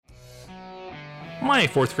My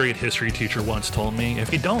 4th grade history teacher once told me,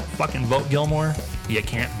 if you don't fucking vote Gilmore, you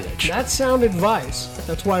can't bitch. That's sound advice.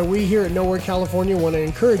 That's why we here at Nowhere, California want to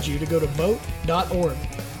encourage you to go to vote.org,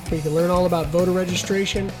 where you can learn all about voter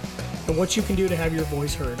registration and what you can do to have your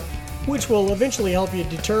voice heard, which will eventually help you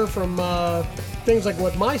deter from things like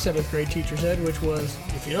what my 7th grade teacher said, which was,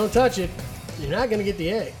 if you don't touch it, you're not going to get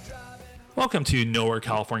the A. Welcome to Nowhere,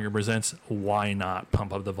 California presents Why Not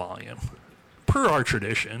Pump Up the Volume. Per our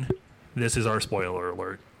tradition, this is our spoiler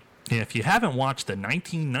alert. If you haven't watched the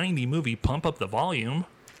 1990 movie Pump Up the Volume...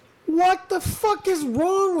 What the fuck is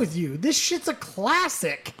wrong with you? This shit's a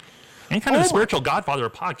classic. And kind of a spiritual godfather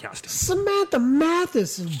of podcasting. Samantha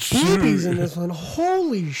Mathis and boobies in this one.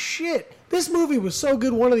 Holy shit. This movie was so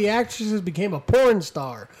good, one of the actresses became a porn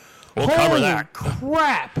star. We'll cover that.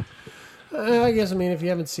 Crap. I guess, if you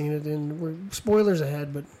haven't seen it, then we're spoilers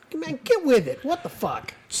ahead, but man, get with it. What the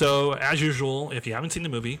fuck? So, as usual, if you haven't seen the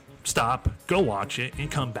movie, stop, go watch it, and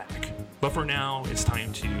come back. But for now, it's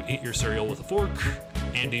time to eat your cereal with a fork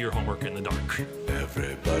and do your homework in the dark.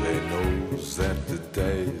 Everybody knows that the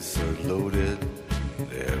dice are loaded.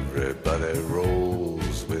 Everybody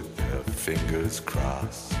rolls with their fingers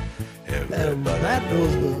crossed. And that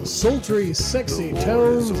was the sultry, sexy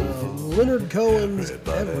tones of Leonard Cohen's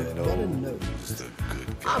Everybody Knows.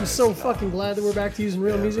 I'm so fucking glad that we're back to using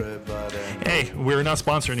real music. Hey, we're not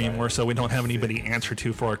sponsored anymore, so we don't have anybody to answer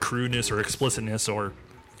to for our crudeness or explicitness or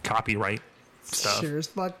copyright stuff. Sure as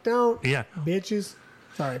fuck don't. Yeah. Bitches.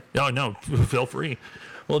 Sorry. No, feel free.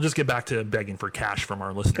 We'll just get back to begging for cash from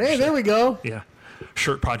our listeners. Hey, there we go. Yeah.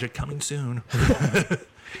 Shirt project coming soon.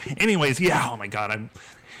 Anyways, yeah, oh my God,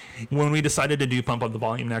 when we decided to do Pump Up the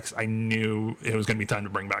Volume next, I knew it was going to be time to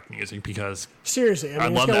bring back music because... Seriously, I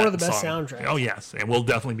it's love got that one of the best song. soundtracks. Oh, yes, and we'll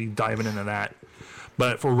definitely be diving into that.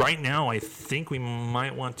 But for right now, I think we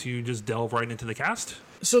might want to just delve right into the cast.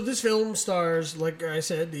 So this film stars, like I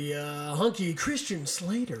said, the hunky Christian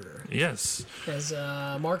Slater. Yes. As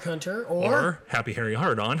Mark Hunter, or Happy Harry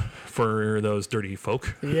Hardon for those dirty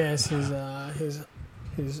folk. Yes, his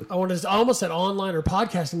I almost said online or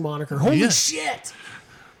podcasting moniker. Holy shit!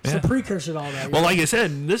 It's the precursor to all that. Well, like I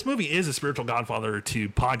said, this movie is a spiritual godfather to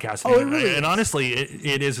podcasting. Oh, it really is. And honestly,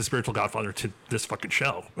 it is a spiritual godfather to this fucking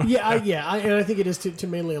show. And I think it is to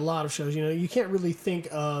mainly a lot of shows. You can't really think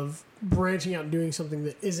of branching out and doing something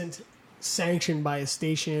that isn't sanctioned by a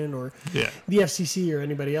station or the FCC or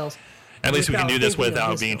anybody else. At least we can do this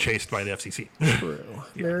without being chased by the FCC. True.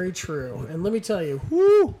 Very true. And let me tell you,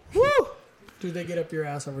 woo! Dude, they get up your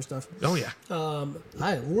ass over stuff. Oh, yeah.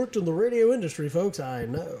 I worked in the radio industry, folks. I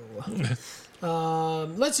know.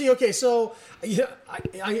 Let's see. Okay, so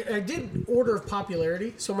I did order of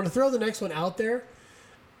popularity, so I'm going to throw the next one out there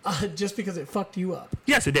just because it fucked you up.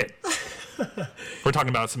 Yes, it did. We're talking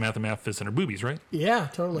about Samantha Mathis and her boobies, right? Yeah,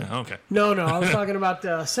 totally. Yeah, okay. No, I was talking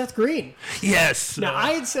about Seth Green. Yes. Now,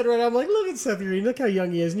 I had said I'm like, look at Seth Green. Look how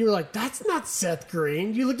young he is. And you were like, that's not Seth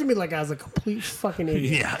Green. You looked at me like I was a complete fucking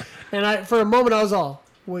idiot. Yeah. And for a moment, I was all,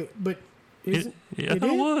 wait, but... It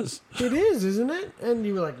was. It is, isn't it? And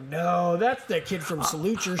you were like, no, that's the kid from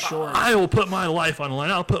Salute Your Shores. I will put my life on the line.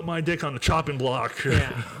 I'll put my dick on the chopping block.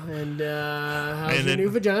 Yeah. And how's your new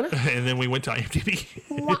vagina? And then we went to IMDb.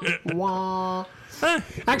 Wah, wah.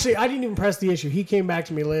 Actually, I didn't even press the issue. He came back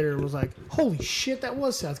to me later and was like, holy shit, that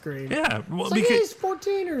was Seth Green. Yeah. Well, because he's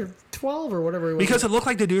 14 or 12 or whatever he was. Because it looked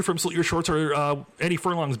like the dude from Salute Your Shorts or Eddie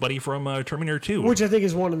Furlong's buddy from Terminator 2. Which I think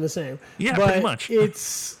is one and the same. Yeah, but pretty much.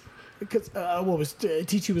 It's... Because, what was...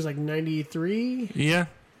 T2 was like 93? Yeah.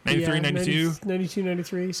 93, 92. 92,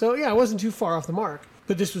 93. So, yeah, it wasn't too far off the mark.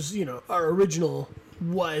 But this was, our original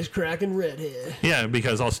wisecracking redhead. Yeah,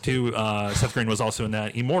 because also, too, Seth Green was also in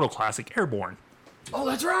that immortal classic, Airborne. Oh,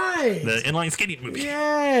 that's right! The inline skating movie.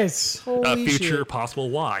 Yes! Holy future shit. possible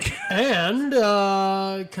why. And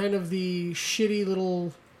kind of the shitty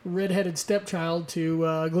little redheaded stepchild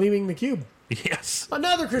to Gleaming the Cube. Yes.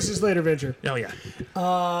 Another Christian Slater venture. Oh,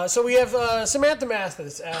 yeah. So we have Samantha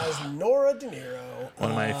Mathis as Nora De Niro. One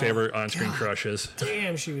of my favorite on-screen crushes.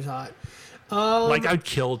 Damn, she was hot. I'd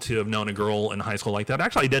kill to have known a girl in high school like that.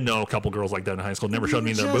 Actually, I did know a couple girls like that in high school. Never showed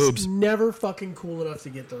me their boobs. Never fucking cool enough to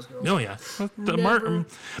get those girls. Oh, yeah.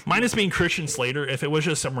 Minus being Christian Slater, if it was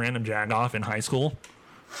just some random jagoff in high school,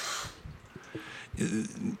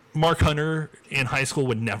 Mark Hunter in high school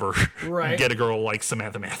would never get a girl like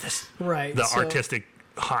Samantha Mathis. Right. The artistic,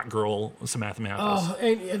 hot girl, Samantha Mathis. Oh,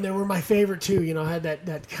 and they were my favorite, too. I had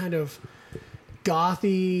that kind of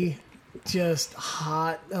gothy... Just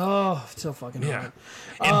hot. Oh, so fucking hot.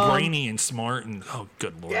 And brainy and smart and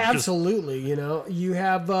good lord. Absolutely. You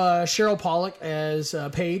have Cheryl Pollack as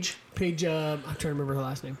Paige. Paige, I'm trying to remember her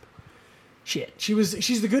last name. shit.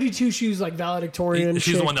 She's the goody two shoes like valedictorian. She's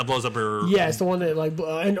chick. the one that blows up her. Yeah, it's the one that like,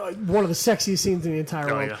 and one of the sexiest scenes in the entire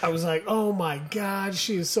Oh, world. yeah. I was like, oh my god,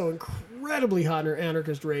 she is so incredibly hot in her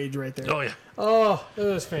anarchist rage right there. Oh yeah. Oh, it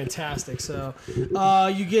was fantastic. So,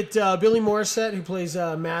 you get Billy Morissette, who plays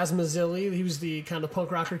Maz Mazzilli. He was the kind of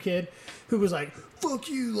punk rocker kid who was like, "Fuck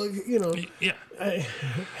you," like Yeah.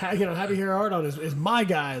 Happy Hair Hard On is my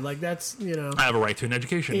guy. Like that's I have a right to an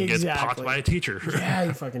education. Gets Exactly. popped by a teacher. yeah,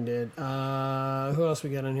 he fucking did. Who else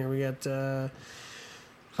we got in here? We got.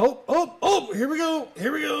 Here we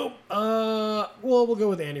go. Well, we'll go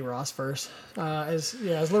with Andy Ross first. As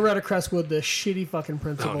Loretta Crestwood, the shitty fucking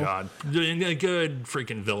principal. Oh god, a good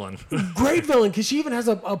freaking villain. Great villain, because she even has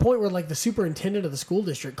a point where like the superintendent of the school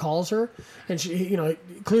district calls her, and she,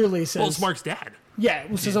 clearly says, Well, it's Mark's dad. Yeah,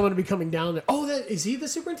 says I'm going to be coming down there. Oh, is he the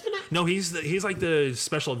superintendent? No, he's like the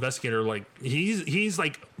special investigator. Like he's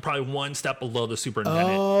like probably one step below the superintendent.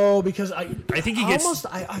 Oh, because I think he gets. almost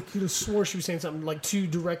I could have swore she was saying something like too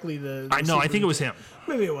directly. I know. I think it was him.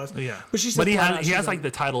 Maybe it was. Yeah, but she said But he flat out, she's has like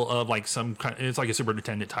the title of like some kind. It's like a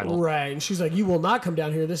superintendent title. right, and she's like, "You will not come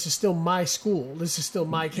down here. This is still my school. This is still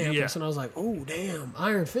my campus." Yeah. And I was like, "Oh, damn,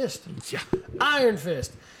 Iron Fist, Yeah. Iron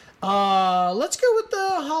Fist." Let's go with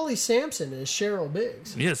Holly Sampson as Cheryl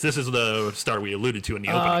Biggs. Yes, this is the star we alluded to in the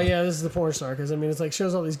opening. Yeah, this is the porn star, because I mean, it's like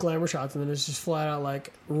shows all these glamour shots, and then it's just flat out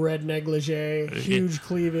like red negligee, huge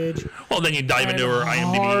cleavage. Well, then you dive into her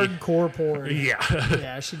IMDb. Hardcore porn. Yeah.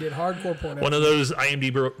 Yeah, she did hardcore porn. One of those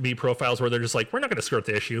IMDb profiles where they're just like, we're not going to skirt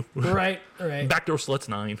the issue. Right. Backdoor Sluts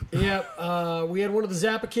 9. Yep. We had one of the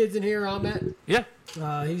Zappa kids in here, Ahmet. Yeah.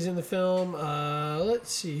 He's in the film.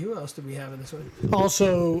 Let's see, who else did we have in this one?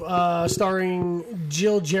 Also starring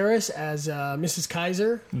Jill Jaracz as Mrs.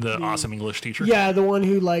 Kaiser. The awesome English teacher. Yeah, the one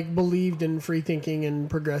who like believed in free thinking and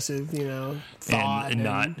progressive, thought and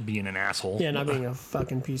not being an asshole. yeah, not being a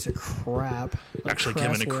fucking piece of crap. Like Actually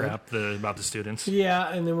giving a Crestwood. crap about the students. Yeah,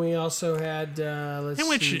 and then we also had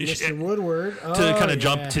Mr. Woodward. To kind of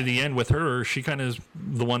jump to the end with her, she kind of is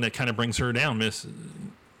the one that kind of brings her down, Miss.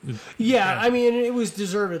 Yeah, I mean, it was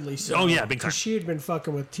deservedly so. Oh, yeah, big time. 'Cause she had been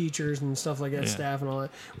fucking with teachers and stuff like that, Yeah. staff and all that.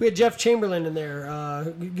 We had Jeff Chamberlain in there.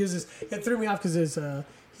 Who gives us, it threw me off because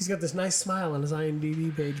he's got this nice smile on his IMDb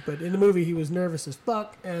page, but in the movie he was nervous as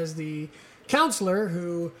fuck as the counselor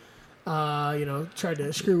who, tried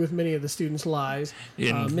to screw with many of the students' lives,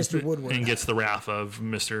 Mr. Woodward. And gets the wrath of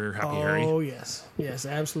Mr. Happy Harry. Oh, yes. Yes,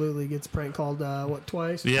 absolutely. Gets prank called,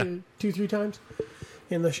 twice? Yeah. Two, 3 times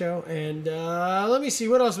in the show. And let me see,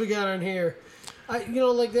 what else we got on here?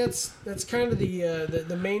 That's kind of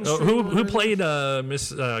the main. Who played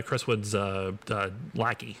Miss Crestwood's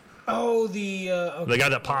lackey? Oh, The guy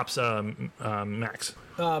that pops Max.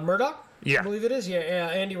 Murdoch? Yeah. I believe it is. Yeah,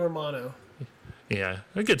 Andy Romano. Yeah,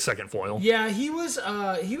 a good second foil. Yeah, he was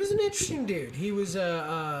an interesting dude. He was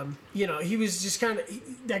he was just kind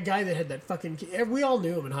of that guy that had that fucking. We all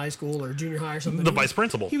knew him in high school or junior high or something. The vice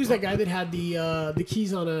principal. He was that guy that had the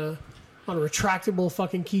keys on a retractable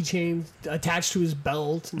fucking keychain attached to his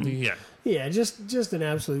belt. And, Yeah. yeah, just an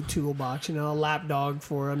absolute toolbox. A lapdog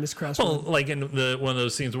for Miss Crestwood. Well, like in one of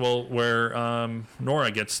those scenes, where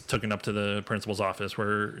Nora gets taken up to the principal's office,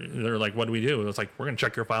 where they're like, "What do we do?" It's like, "We're gonna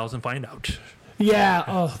check your files and find out." Yeah.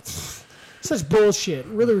 Oh, such bullshit.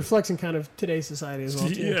 Really reflects in kind of today's society as well.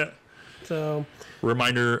 Too. Yeah. So.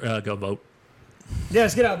 Reminder: go vote.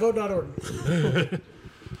 Yes, get out. Vote.org.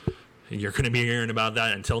 You're going to be hearing about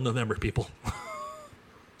that until November, people.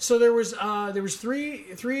 So there was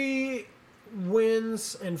three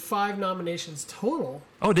wins and 5 nominations total.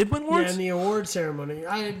 Oh, did win awards? Yeah, in the award ceremony.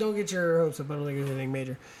 I don't get your hopes up. I don't think there's anything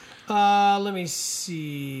major. Let me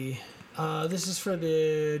see. This is for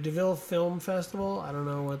the DeVille Film Festival. I don't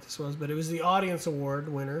know what this was, but it was the Audience Award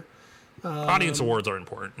winner. Audience awards are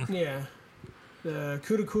important. Yeah. The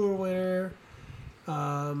Kudakura winner.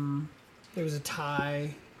 There was a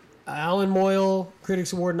tie. Alan Moyle,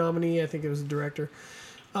 Critics Award nominee. I think it was the director.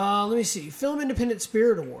 Let me see. Film Independent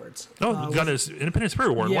Spirit Awards. Got his Independent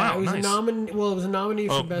Spirit Award. Yeah, Wow, it was nice. it was a nominee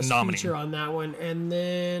for Best nominee. Feature on that one. And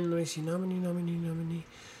then, let me see. Nominee.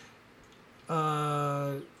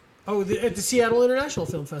 At the Seattle International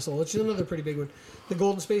Film Festival, which is another pretty big one. The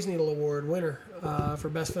Golden Space Needle Award winner for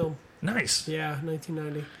Best Film. Nice. Yeah,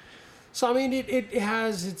 1990. So, I mean, it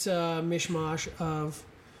has its mishmash of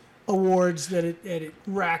awards that it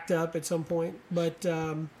racked up at some point. But,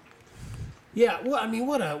 yeah, well, I mean,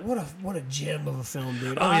 what a gem of a film,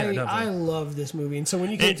 dude. Oh, yeah, definitely. I love this movie. And so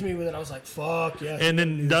when you came to me with it, I was like, fuck, yeah. And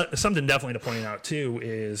then something definitely to point out, too,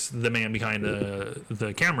 is the man behind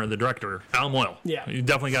the camera, the director, Alan Moyle. Yeah. You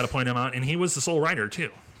definitely got to point him out. And he was the sole writer,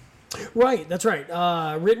 too. Right, that's right.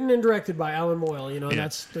 Written and directed by Alan Moyle. You know, Yeah.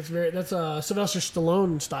 that's Sylvester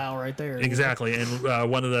Stallone style right there. Exactly, and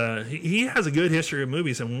one of he has a good history of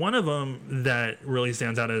movies, and one of them that really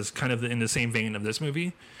stands out is kind of in the same vein of this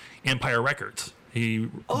movie, Empire Records. He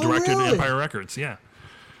directed really? Empire Records, yeah,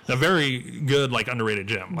 a very good, like, underrated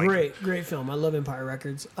gem. Like, Great film. I love Empire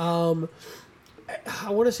Records. I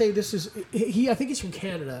want to say this is I think he's from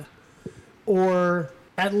Canada, or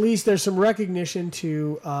at least there's some recognition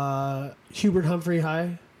to Hubert Humphrey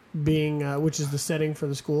High being, which is the setting for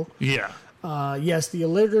the school. Yeah, Yes, the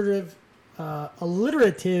alliterative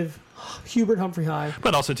Hubert Humphrey High.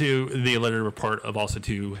 but also to the alliterative part of also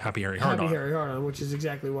to Happy Harry Hard Happy On. Harry Hardon, which is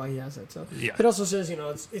exactly why he has that. So Yeah. it also says, you know,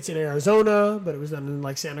 it's in Arizona, but it was done in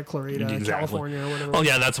like Santa Clarita, California, or whatever. Oh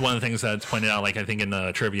yeah, that's one of the things that's pointed out. Like, I think in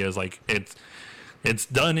the trivia is like it's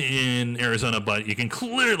done in Arizona, but you can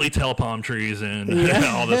clearly tell palm trees and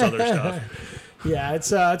all this other stuff. Yeah,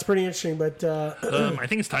 it's pretty interesting, but I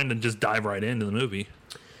think it's time to just dive right into the movie.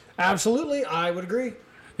 absolutely, I would agree.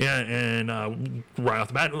 Yeah, and right off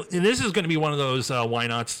the bat, and this is going to be one of those why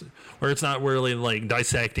nots where it's not really like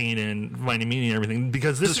dissecting and finding meaning and everything,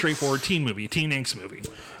 because this is a straightforward teen angst movie.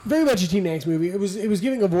 Very much a teen angst movie. It was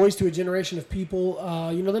giving a voice to a generation of people.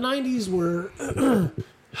 You know, the '90s were the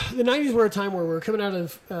 '90s were a time where we were coming out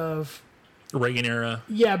of Reagan era.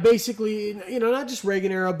 yeah, basically, you know, not just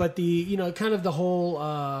Reagan era, but the, you know, kind of the whole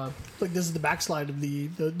like this is the backslide of the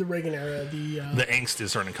Reagan era. The angst is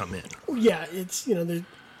starting to come in. Yeah, it's, you know,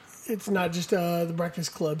 it's not just the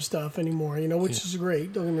Breakfast Club stuff anymore, you know, which is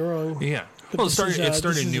great. Don't get me wrong. Yeah. But Well, it this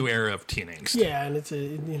started is, a new era of teen angst. Yeah, and it's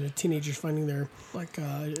teenagers finding their like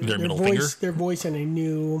their middle voice, finger? their voice in a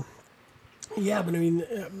new. Yeah, but I mean,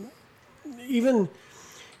 even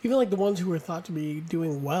like the ones who were thought to be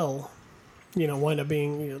doing well, you know, wind up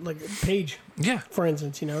being, you know, like Paige, Yeah. for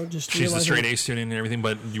instance. You know, just She's a realizing- straight A student and everything,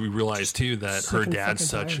 but you realize too that her Sick and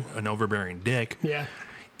dad's fucking such tired. an overbearing dick. Yeah,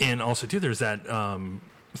 And also too, there's that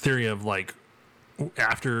theory of like,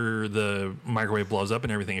 after the microwave blows up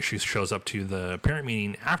and everything, and she shows up to the parent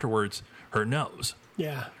meeting afterwards, her nose.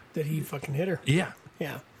 yeah, that he fucking hit her. Yeah.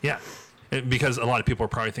 Yeah, Yeah. Because a lot of people are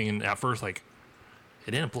probably thinking at first, like,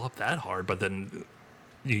 it didn't blow up that hard, but then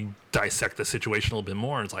you dissect the situation a little bit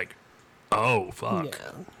more, and it's like, oh, fuck.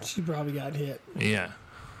 yeah, she probably got hit. Yeah.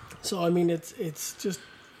 So I mean, it's just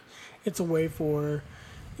it's a way for,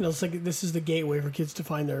 you know, it's like this is the gateway for kids to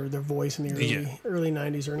find their voice in the early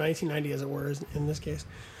 '90s or 1990 as it were in this case.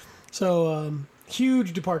 So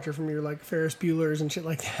huge departure from your like Ferris Bueller's and shit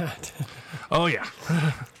like that, Oh, yeah.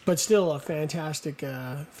 but still a fantastic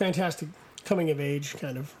coming of age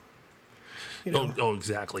kind of. You know, Oh,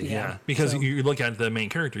 exactly. Yeah. Yeah. Because So- you look at the main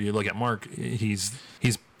character, you look at Mark, he's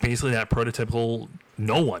basically that prototypical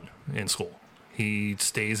no one in school. He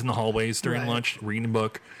stays in the hallways during Right. lunch, reading a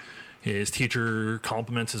book. His teacher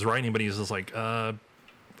compliments his writing, but he's just like, I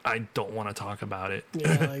don't want to talk about it.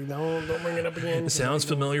 yeah, like don't bring it up again. It sounds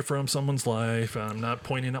familiar from someone's life. I'm not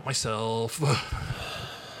pointing at myself.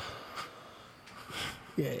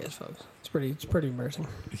 Yeah, yes, folks. It's pretty embarrassing.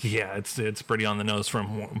 Yeah, it's pretty on the nose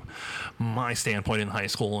from my standpoint in high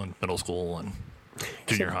school and middle school and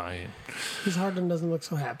junior high. His Harden doesn't look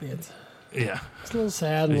so happy. It's Yeah. a little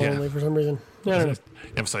sad and Yeah. lonely for some reason. I don't know.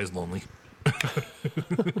 Emphasize lonely.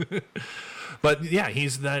 But yeah,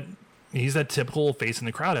 he's that typical face in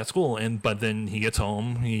the crowd at school, but then he gets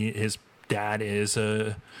home. His dad is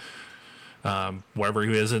wherever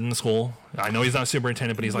he is in the school. I know he's not a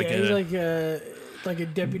superintendent, but he's like like a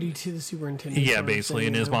deputy to the superintendent. yeah, sort of basically. thing,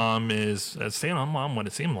 And his you know? mom is a stay-at-home mom. What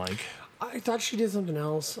it seemed like, I thought she did something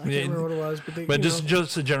else. I can't Yeah, remember what it was, but but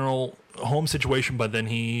just a general home situation. But then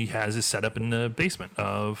he has his setup in the basement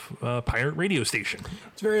of a pirate radio station.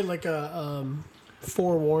 it's very like a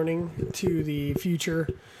forewarning to the future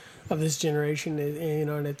of this generation. You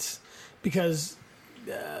know, and it's because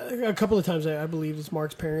a couple of times I believe it's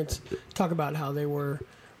Mark's parents talk about how they were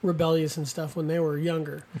rebellious and stuff when they were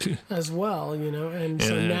younger as well, you know, and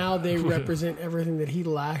so Yeah. now they represent everything that he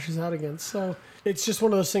lashes out against. So it's just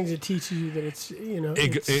one of those things that teaches you that it's, you know,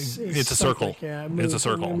 It's a circle. cyclic, yeah, It's a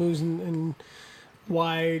circle. It moves in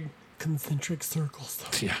wide concentric circles.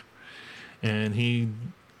 Yeah. And he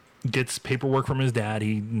gets paperwork from his dad.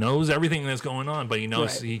 He knows everything that's going on, but he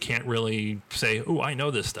knows Right. he can't really say, "Oh, I know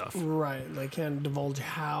this stuff." Right, they can't divulge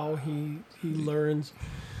how he learns.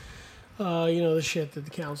 You know, the shit that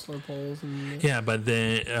the counselor pulls and Yeah, but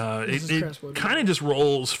then This is it Crestwood. kind of just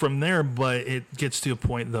rolls from there. But it gets to a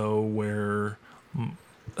point though where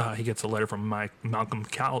he gets a letter from Malcolm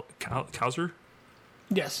Cowser.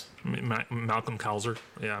 Yes. Malcolm Calzer.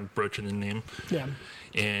 Yeah, I'm broaching the name. Yeah.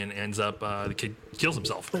 And ends up, the kid kills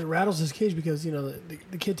himself. It rattles his cage because, the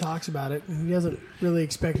kid talks about it and he doesn't really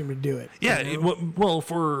expect him to do it. Yeah, well,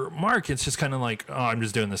 for Mark, it's just kind of like, oh, I'm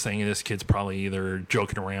just doing this thing, and this kid's probably either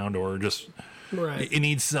joking around or just... Right. It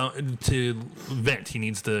needs to vent. He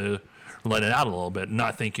needs to let it out a little bit,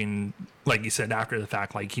 not thinking, like you said, after the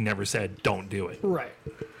fact, like he never said, don't do it. Right.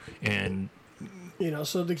 And...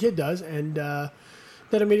 so the kid does, and that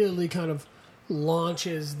immediately kind of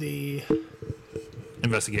launches the...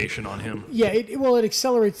 investigation on him. Yeah, it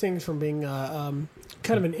accelerates things from being kind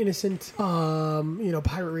of an innocent,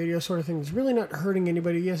 pirate radio sort of thing. It's really not hurting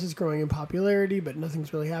anybody. Yes, it's growing in popularity, but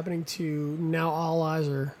nothing's really happening. To now, all eyes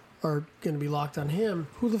are going to be locked on him.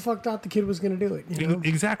 Who the fuck thought the kid was going to do it?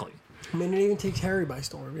 Exactly. I mean, it even takes Harry by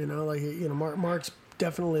storm. Mark's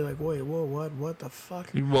definitely like, wait, whoa, what the fuck?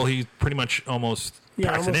 Well, he pretty much almost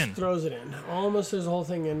packs it in. Throws it in. Almost throws the whole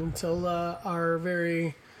thing in until our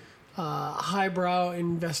very highbrow,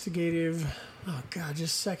 investigative, oh god,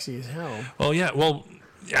 just sexy as hell. Oh yeah. Well,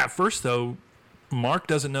 at first though, Mark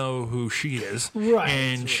doesn't know who she is, right?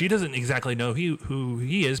 And she doesn't exactly know who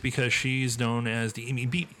he is because she's known as the Amy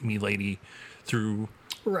Beat Me lady through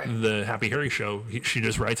the Happy Harry show. She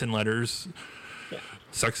just writes in letters. Yeah.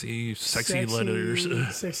 Sexy letters,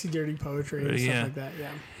 sexy dirty poetry and stuff like that.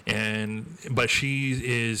 Yeah. But she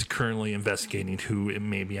is currently investigating who it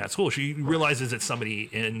may be at school. She realizes it's somebody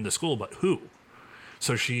in the school, but who?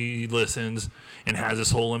 So she listens and has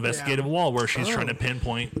this whole investigative wall where she's trying to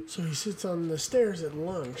pinpoint. So he sits on the stairs at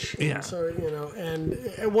lunch. And yeah. So and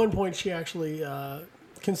at one point she actually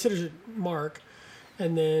considers it Mark.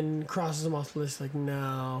 And then crosses him off the list like,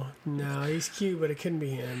 no, he's cute, but it couldn't be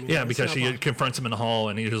him. Yeah, because she confronts him in the hall,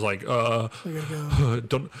 and he's just like,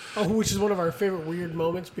 don't. Oh, which is one of our favorite weird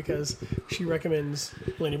moments because she recommends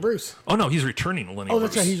Lenny Bruce. Oh no, he's returning to Lenny Bruce. Oh,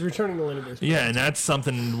 that's right, he's returning to Lenny Bruce. Yeah, and that's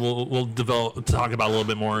something we'll talk about a little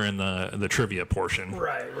bit more in the trivia portion.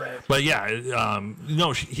 Right. But yeah,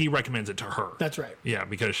 he recommends it to her. That's right. Yeah,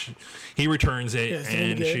 because he returns it,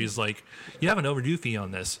 and she's like, you have an overdue fee on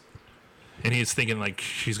this. And he's thinking like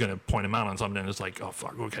she's going to point him out on something, and it's like, oh,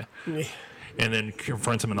 fuck, okay. Yeah. And then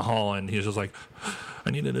confronts him in the hall, and he's just like, I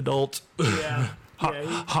need an adult. Yeah.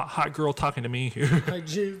 hot girl talking to me. I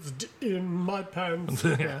jizzed in my pants.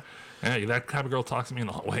 Yeah. Hey, that type of girl talks to me in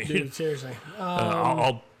the hallway. Dude, seriously.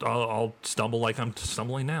 I'll stumble like I'm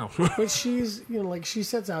stumbling now. But she's, she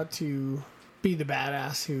sets out to be the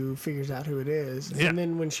badass who figures out who it is. Yeah. And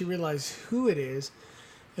then when she realizes who it is,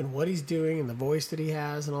 and what he's doing and the voice that he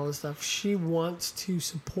has and all this stuff, she wants to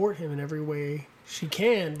support him in every way she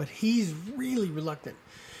can, but he's really reluctant.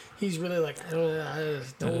 He's really like, I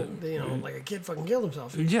just don't, like a kid fucking killed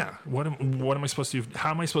himself. Yeah. What am I supposed to do?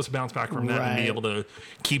 How am I supposed to bounce back from that and be able to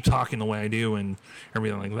keep talking the way I do and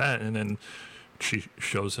everything like that? And then she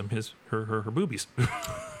shows him her boobies.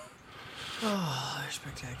 Oh, they're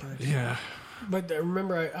spectacular. Yeah. But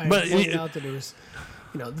remember, I pointed out that it was...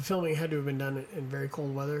 the filming had to have been done in very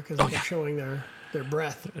cold weather because they're showing their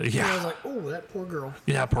breath. Yeah. And I was like, oh, that poor girl.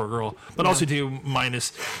 Yeah, poor girl. But also, too,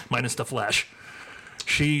 minus the flesh.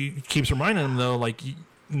 She keeps reminding him, though, like,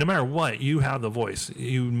 no matter what, you have the voice.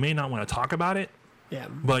 You may not want to talk about it,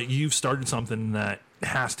 but you've started something that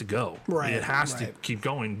has to go. Right. It has to keep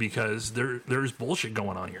going because there's bullshit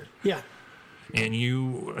going on here. Yeah. And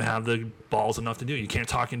you have the balls enough to do it. You can't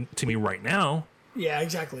talk to me right now. Yeah,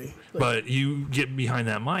 exactly. But you get behind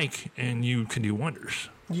that mic and you can do wonders.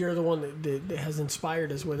 You're the one that has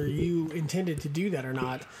inspired us, whether you intended to do that or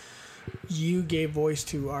not. You gave voice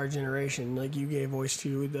to our generation. Like, you gave voice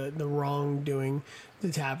to the wrongdoing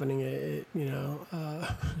that's happening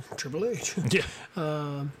at, Triple H.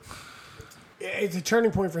 Yeah. It's a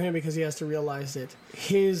turning point for him because he has to realize that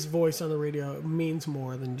his voice on the radio means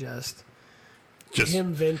more than just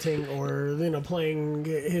him venting or playing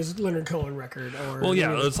his Leonard Cohen record or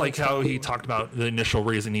it's like how he talked about the initial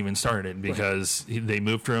reason he even started because they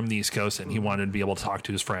moved from the East Coast and he wanted to be able to talk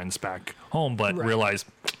to his friends back home but realized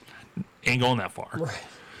ain't going that far.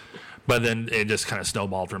 But then it just kind of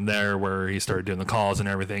snowballed from there where he started doing the calls and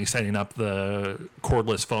everything, setting up the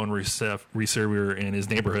cordless phone receiver in his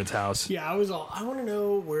neighborhood's house. Yeah, I want to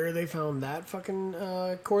know where they found that fucking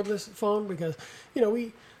cordless phone because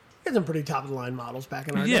we had some pretty top-of-the-line models back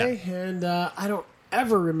in our day, and I don't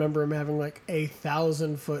ever remember him having, like,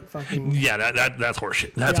 1,000-foot fucking... Yeah, that's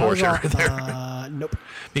horseshit. That's horseshit right there. Nope.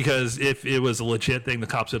 Because if it was a legit thing, the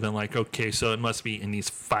cops would have been like, okay, so it must be in these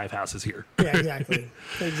 5 houses here. Yeah, exactly.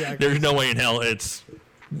 There's no way in hell it's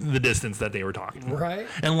the distance that they were talking. Right.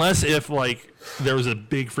 Unless if, like, there was a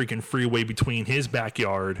big freaking freeway between his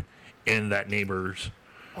backyard and that neighbor's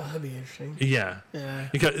Oh, that'd be interesting. Yeah. Yeah.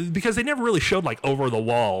 Because they never really showed like over the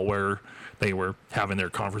wall where they were having their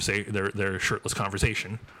their shirtless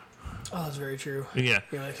conversation. Oh, that's very true. Yeah.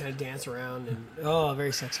 You know, they kind of dance around and very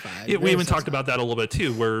sexified. Yeah, we Very even talked sexified. about that a little bit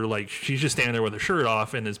too, where like she's just standing there with her shirt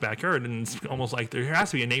off in his backyard, and it's almost like there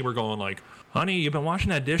has to be a neighbor going like, "Honey, you've been washing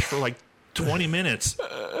that dish for like 20 minutes.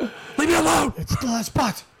 Leave me alone. It still has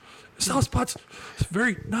spots. Still has spots. It's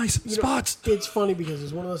very nice spots." It's funny because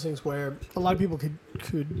it's one of those things where a lot of people could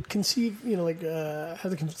conceive, have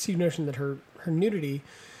the conceived notion that her nudity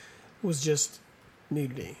was just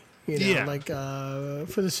nudity, Yeah.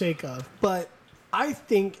 for the sake of. But I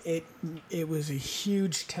think it was a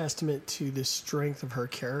huge testament to the strength of her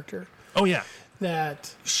character Oh yeah.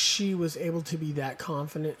 that she was able to be that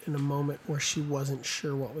confident in a moment where she wasn't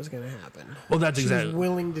sure what was going to happen. Well, that's She exactly. was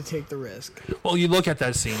willing to take the risk. Well, you look at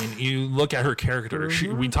that scene, and you look at her character.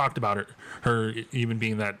 We talked about her even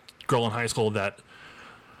being that girl in high school that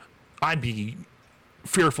I'd be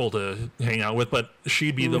fearful to hang out with, but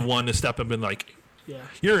she'd be the one to step up and like, Yeah.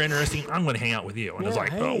 "You're interesting. I'm going to hang out with you." And it's Yeah,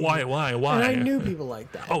 like, hey. "Oh, why?" And I knew people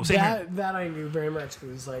like that. Oh, same here. that I knew very much. It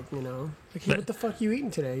was like, like, hey, what the fuck you eating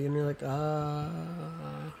today? And you're like, the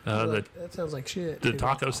that sounds like shit. the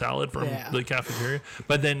taco salad from Yeah. the cafeteria.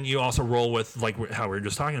 But then you also roll with like how we were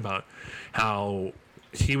just talking about how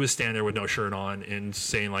he was standing there with no shirt on and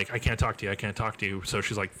saying like, "I can't talk to you. I can't talk to you." So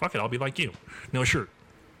she's like, "Fuck it. I'll be like you. No shirt."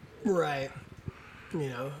 Right.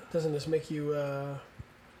 Doesn't this make you...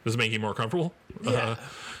 Does it make you more comfortable? Yeah.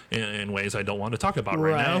 In ways I don't want to talk about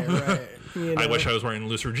right now. Right. I wish I was wearing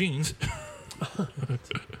looser jeans.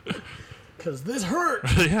 Because this hurt.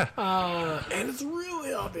 Yeah. And it's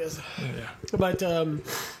really obvious. Yeah. But,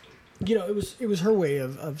 it was her way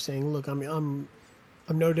of saying, look, I'm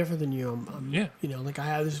no different than you. Yeah. I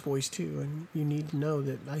have this voice too, and you need to know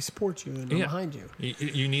that I support you and I'm Yeah. behind you.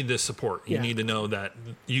 You need this support. You Yeah. need to know that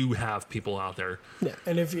you have people out there. Yeah,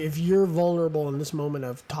 and if you're vulnerable in this moment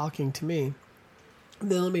of talking to me,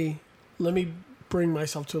 then let me bring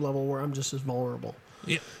myself to a level where I'm just as vulnerable.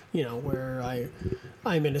 Yeah. Where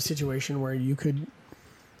I'm in a situation where you could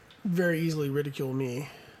very easily ridicule me,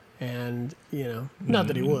 and not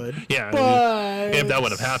that he would. Yeah. But If that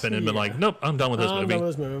would have happened and been like, "Nope, I'm done with this I'm movie." done with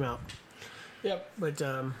this movie. I'm out. Yep, but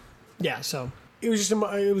so it was just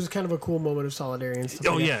it was kind of a cool moment of solidarity and stuff.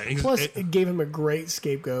 Oh, like yeah, that. Plus, it gave him a great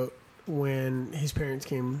scapegoat when his parents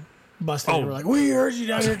came busting and were like, "We heard you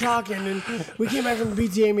down here talking, and we came back from the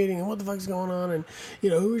PTA meeting, and what the fuck's going on? And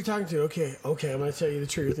who are you talking to? Okay, I'm gonna tell you the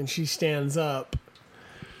truth." And she stands up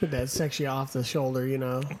with that sexy off the shoulder,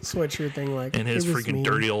 sweatshirt thing, like, And his it was freaking mean.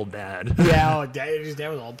 dirty old dad. Yeah, his dad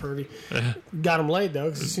was all pervy. Got him laid though,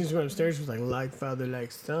 because as soon as we went upstairs, she was like father,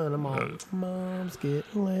 like son. I'm all, mom's getting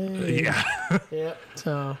laid. Yeah. Yep.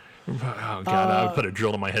 So. Oh god, I would put a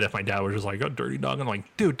drill in my head if my dad was just like, "Oh, dirty dog." I'm like,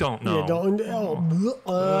 "Dude, don't know." Yeah, don't.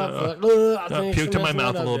 Puked in my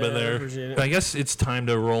mouth a little bit there. But I guess it's time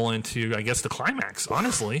to roll into, the climax,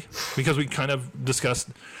 honestly, because we kind of discussed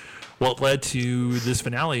what led to this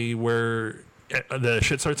finale where the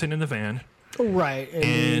shit starts hitting the fan. Right,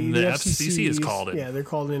 And the FCC is called in. Yeah, they're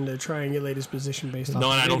called in to triangulate his position based on.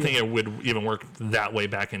 No, and I don't think it would even work that way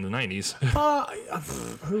back in the 90s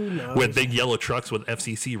Who knows? with big yellow trucks with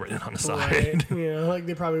FCC written on the side. Right. Like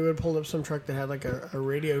they probably would have pulled up some truck that had like a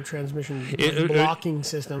radio transmission It- blocking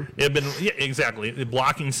system. It'd been, yeah, exactly. The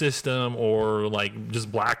blocking system or like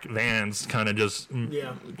just black vans kind of just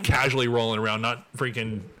Yeah. casually rolling around, not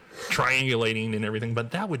freaking triangulating and everything,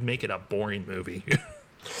 but that would make it a boring movie.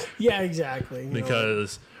 Yeah, exactly.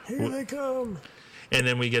 Because Here they come. and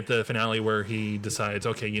then we get the finale where he decides,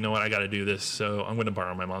 okay, you know what, I got to do this, so I'm going to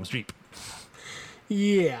borrow my mom's Jeep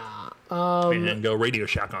Yeah. and go Radio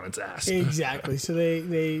Shack on its ass. Exactly. So they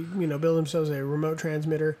build themselves a remote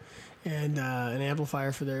transmitter and an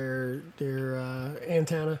amplifier for their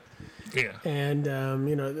antenna, Yeah. and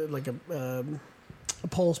like a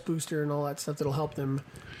pulse booster and all that stuff that'll help them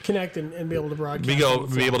connect and be able to broadcast.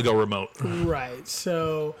 Be able to go remote. Right.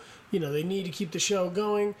 So they need to keep the show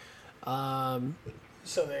going.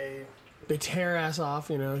 So they tear ass off.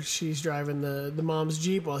 She's driving the mom's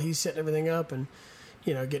Jeep while he's setting everything up and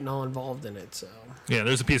getting all involved in it. So Yeah,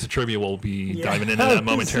 there's a piece of trivia we'll be yeah. diving into I that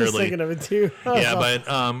was just momentarily. thinking of it too. Yeah,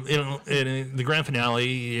 but in the grand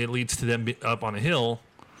finale, it leads to them up on a hill,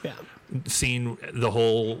 yeah. seeing the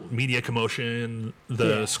whole media commotion, the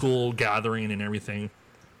Yeah. school gathering, and everything.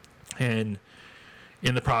 And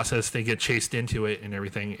in the process, they get chased into it and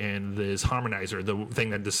everything. And this harmonizer, the thing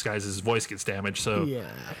that disguises his voice, gets damaged. So Yeah.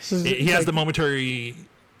 So he has like- the momentary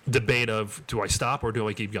debate of, do I stop or do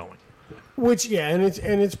I keep going? Which and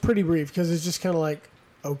it's pretty brief because it's just kind of like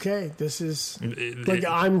okay, this is It- like it-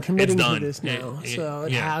 I'm committing it's to done. this now, so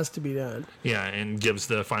it yeah. has to be done. Yeah, and gives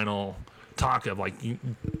the final talk of like, you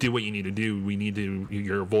do what you need to do. We need to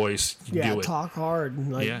your voice. Yeah, do it. talk hard,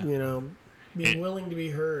 like Yeah. be And- willing to be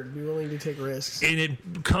heard, be willing to take risks. And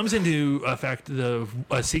it comes into effect a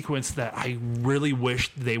sequence that I really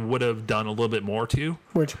wish they would have done a little bit more to.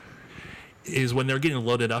 Which, Is when they're getting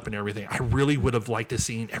loaded up and everything. I really would have liked to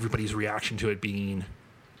seen everybody's reaction to it being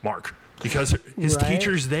Mark, because his Right.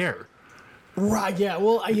 teacher's there. right? Yeah.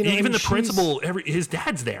 Well, Even the she's- principal, his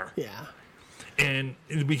dad's there. Yeah. And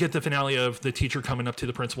we get the finale of the teacher coming up to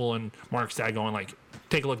the principal and Mark's dad going like,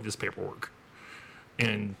 take a look at this paperwork.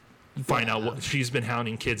 And find out what she's been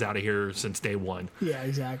hounding kids out of here since day one. Yeah.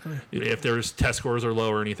 Exactly. If there's test scores are low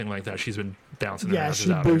or anything like that, she's been bouncing their Yeah, asses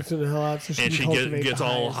she out of boots here. the hell out, so she And can she cultivate gets the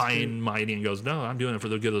all highest high good. and mighty and goes, no, I'm doing it for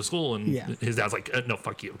the good of the school. And Yeah. his dad's like, no,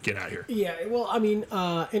 fuck you. Get out of here. Yeah, well, I mean,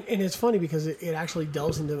 and it's funny because it actually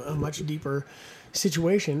delves into a much deeper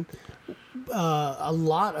situation. A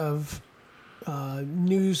lot of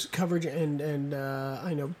news coverage and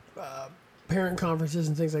I know parent conferences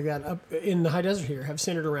and things like that up in the high desert here have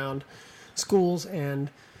centered around schools and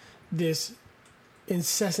this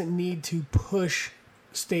incessant need to push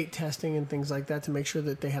state testing and things like that to make sure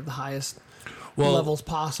that they have the highest Well, levels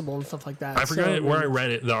possible and stuff like that. I forgot So, where I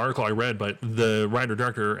read it, the article I read, but the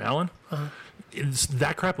writer-director, Alan,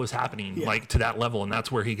 that crap was happening Yeah. like to that level, and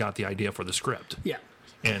that's where he got the idea for the script. Yeah.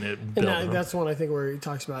 And it And built that's the one I think where he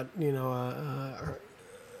talks about,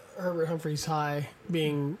 Herbert Humphreys High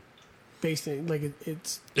being based in, like,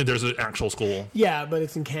 it's, there's an actual school. yeah, but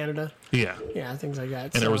it's in Canada. Yeah. Yeah, things like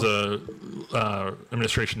that. And there was a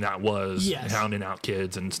administration that was Yes. hounding out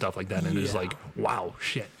kids and stuff like that, and it was Yeah. like, wow,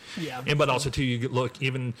 shit. Yeah. And but also too, you could look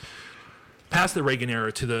even past the Reagan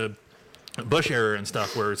era to the Bush era and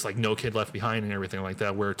stuff, where it's like no kid left behind and everything like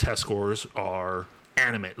that, where test scores are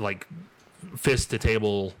animate, like fist to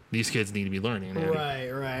table. These kids need to be learning,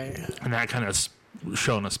 Right. and that kind of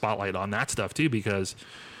shone a spotlight on that stuff too, because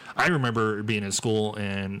I remember being in school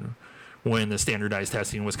and when the standardized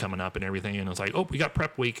testing was coming up and everything, and it was like, oh, we got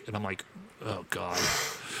prep week, and I'm like, oh god,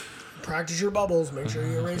 Practice your bubbles. Make sure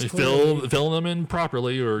you erase clearly. fill them in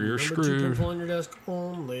properly or you're Remember to screwed. pencil on your desk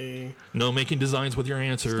only. No making designs with your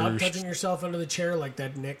answers. Stop touching yourself under the chair like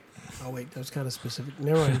that, Nick. Oh wait, that was kind of specific.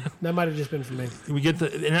 Never mind. That might have just been for me. We get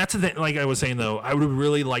and that's the thing. Like I was saying though, I would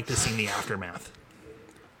really like to see the aftermath.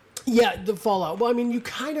 Yeah, the fallout. Well, I mean, you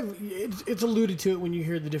kind of it's alluded to it when you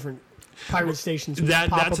hear the different pirate stations. Pop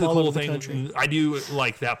That's up the all cool over the thing. country. I do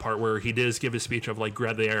like that part where he does give his speech of like,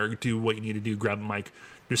 grab the air, do what you need to do, grab the mic,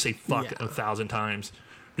 just say fuck Yeah. 1,000 times,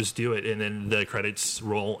 just do it, and then the credits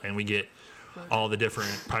roll and we get all the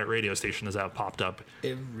different pirate radio stations that have popped up,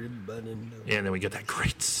 Everybody knows. and then we get that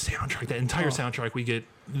great soundtrack. That entire Oh. soundtrack we get.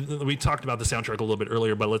 We talked about the soundtrack a little bit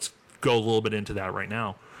earlier, but let's go a little bit into that right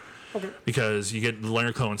now. Okay. Because you get the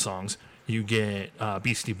Leonard Cohen songs, you get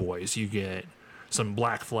Beastie Boys, you get some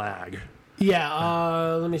Black Flag. Yeah,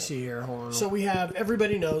 let me see here. Hold on. So we have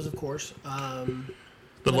Everybody Knows, of course, The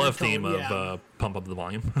Leonard love theme Cohen, of yeah. Pump Up the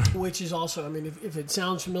Volume. which is also, I mean, if it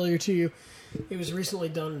sounds familiar to you, it was recently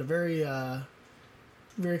done in a very,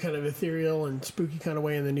 very kind of ethereal and spooky kind of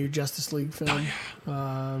way in the new Justice League film.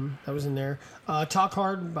 That was in there. Talk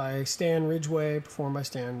Hard by Stan Ridgway, performed by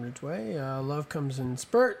Stan Ridgway. Love Comes in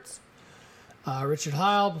Spurts. Richard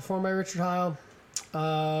Heil, performed by Richard Heil.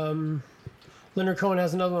 Leonard Cohen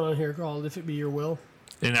has another one on here called If It Be Your Will.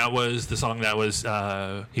 And that was the song that was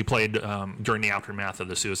he played during the aftermath of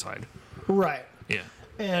the suicide. Right. Yeah.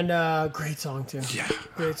 And great song, too. Yeah.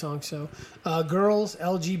 Great song. So, Girls,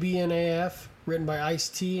 LGBNAF, written by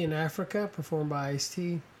Ice-T in Africa, performed by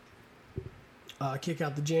Ice-T. Kick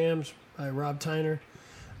Out the Jams by Rob Tyner.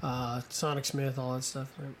 Sonic Smith, all that stuff.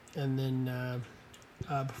 Right? And then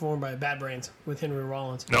performed by Bad Brains with Henry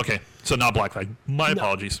Rollins. Okay. So not Black Flag. My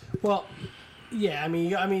apologies. Well, yeah, I mean,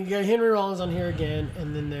 you got Henry Rollins on here again,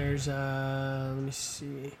 and then there's let me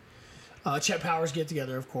see, Chet Powers Get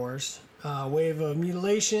Together, of course, Wave of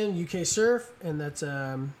Mutilation, UK Surf, and that's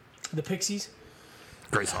the Pixies.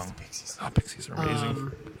 Great song. Pixies. Oh, Pixies are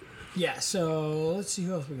amazing. Yeah, so let's see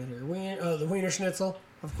who else we got here. The Wiener Schnitzel,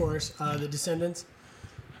 of course, the Descendants.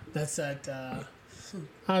 That's that.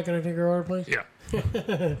 Hi, can I take your order, please?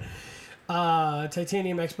 Yeah.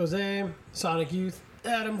 Titanium Expose, Sonic Youth,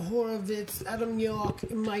 Adam Horovitz, Adam York,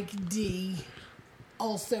 Mike D,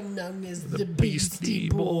 also known as the Beastie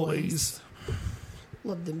Boys.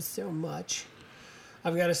 Love them so much.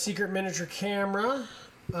 I've got a Secret Miniature Camera,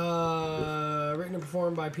 written and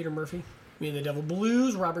performed by Peter Murphy. Me and the Devil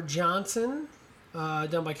Blues, Robert Johnson,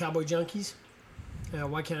 done by Cowboy Junkies.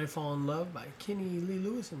 Why Can't I Fall in Love by Kenny Lee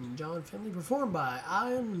Lewis and John Finley, performed by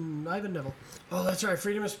Ivan Neville. Oh, that's right,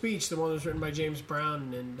 Freedom of Speech, the one that was written by James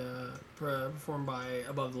Brown and performed by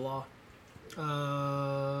Above the Law.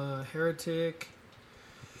 Heretic.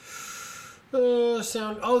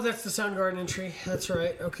 Sound. Oh, that's the Soundgarden entry. That's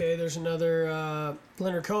right. Okay, there's another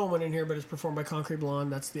Leonard Cohen one in here, but it's performed by Concrete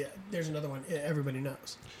Blonde. There's another one everybody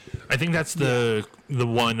knows. I think that's the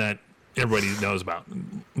one that everybody knows about.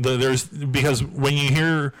 Because when you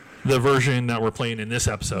hear the version that we're playing in this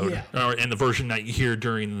episode, and the version that you hear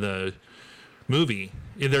during the movie,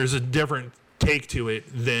 there's a different take to it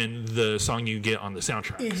than the song you get on the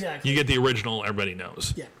soundtrack. Exactly. You get the original everybody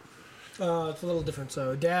knows. Yeah. It's a little different.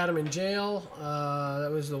 So, Dad, I'm in Jail.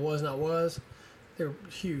 That was the Was Not Was. They were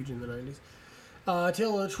huge in the 90s.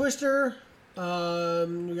 Tail of the Twister.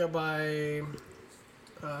 We got by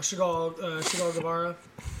Chagall Guevara.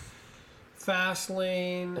 Fast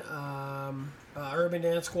Lane. Urban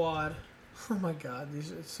Dance Squad. Oh my God.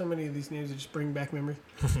 So many of these names that just bring back memories.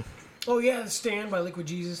 Oh yeah, The Stand by Liquid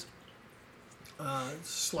Jesus.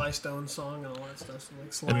 Sly Stone song and all that stuff. So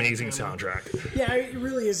like Sly Amazing Family. soundtrack. Yeah, it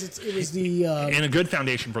really is. It was the and a good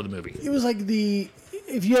foundation for the movie. It was like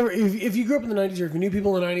if you grew up in the 90s or if you knew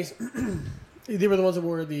people in the 90s, they were the ones that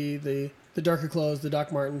wore the darker clothes, the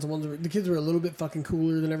Doc Martens, the kids were a little bit fucking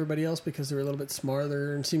cooler than everybody else because they were a little bit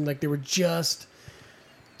smarter and seemed like they were just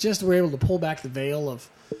were able to pull back the veil of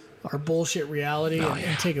our bullshit reality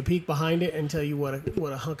and take a peek behind it and tell you what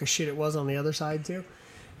a hunk of shit it was on the other side too.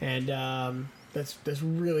 And that's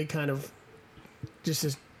really kind of just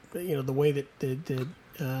as the way that the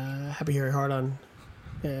Happy Harry Hard on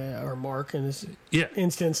or Mark in this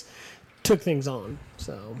instance took things on.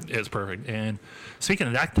 So it's perfect. And speaking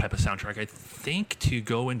of that type of soundtrack, I think to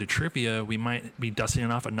go into trivia, we might be dusting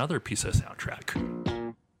off another piece of soundtrack.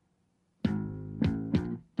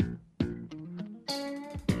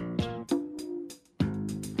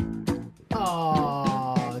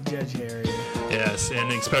 Oh, Judge Harry. Yes,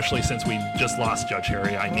 and especially since we just lost Judge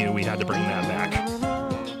Harry, I knew we had to bring that back.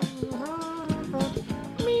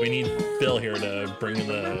 We need Phil here to bring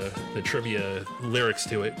the trivia lyrics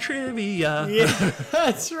to it. Trivia! Yeah,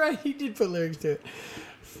 that's right. He did put lyrics to it.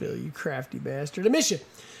 Phil, you crafty bastard. I miss you.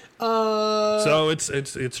 So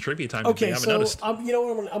it's trivia time. Okay, if you haven't so noticed. you know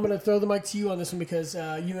what? I'm going to throw the mic to you on this one because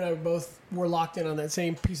you and I were locked in on that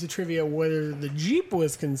same piece of trivia whether the Jeep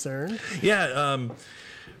was concerned. Yeah,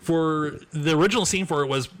 for the original scene for it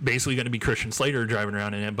was basically going to be Christian Slater driving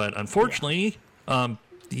around in it, but unfortunately,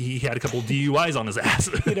 he had a couple DUIs on his ass.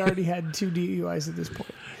 He'd already had 2 DUIs at this point.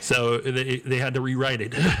 So they had to rewrite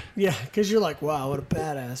it. Yeah, because you're like, wow, what a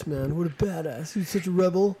badass, man. What a badass. He's such a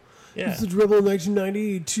rebel. Yeah. He's such a rebel in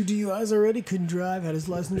 1990. 2 DUIs already. Couldn't drive. Had his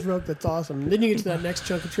license revoked. That's awesome. And then you get to that next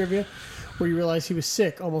chunk of trivia where you realize he was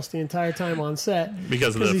sick almost the entire time on set.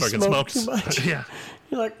 Because of the fucking smokes. Too much. Yeah.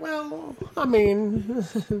 You're like, well, I mean,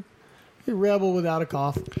 a rebel without a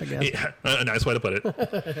cough, I guess. Yeah, a nice way to put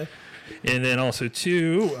it. And then also,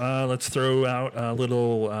 too, let's throw out a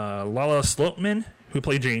little Lala Sloatman, who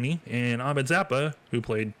played Janie, and Ahmed Zappa, who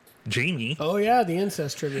played Jamie. Oh, yeah, the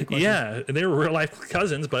incest trivia question. Yeah, they were real-life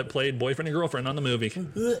cousins, but played boyfriend and girlfriend on the movie.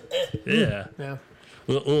 Yeah. Yeah.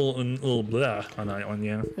 Little blah on that one,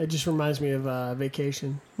 yeah. It just reminds me of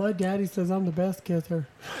Vacation. My daddy says I'm the best kisser.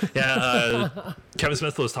 Yeah, Kevin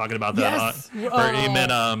Smith was talking about that. Yes! Or he met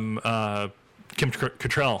Kim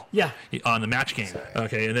Cattrall on the Match Game.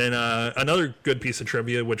 Okay, and then another good piece of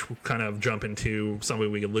trivia, which we'll kind of jump into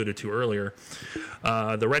something we alluded to earlier.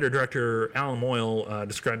 The writer-director Alan Moyle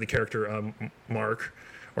described the character of Mark,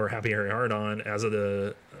 or Happy Harry Hardon, as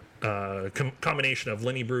the combination of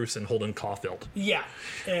Lenny Bruce and Holden Caulfield. Yeah,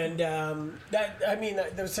 and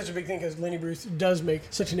that was such a big thing because Lenny Bruce does make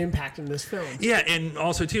such an impact in this film. Yeah, and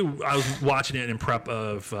also too, I was watching it in prep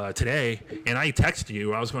of today, and I texted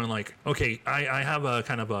you. I was going like, okay, I have a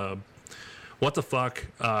kind of a what the fuck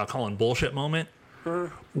calling bullshit moment.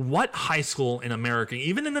 What high school in America,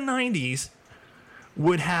 even in the 90s,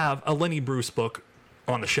 would have a Lenny Bruce book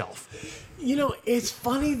on the shelf? You know, it's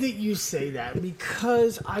funny that you say that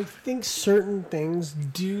because I think certain things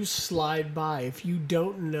do slide by if you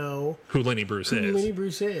don't know who Lenny Bruce is. Lenny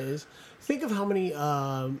Bruce is. Think of how many,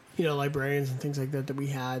 librarians and things like that we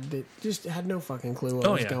had that just had no fucking clue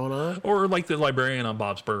what was going on. Or like the librarian on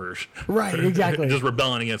Bob's Burgers. Right, exactly. Just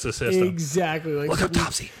rebelling against the system. Exactly. Like look up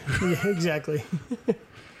Topsy. Yeah, exactly.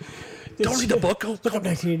 Don't read the book. Look up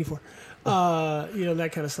 1984.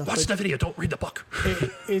 That kind of stuff. Watch the video. Don't read the book.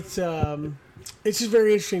 It's just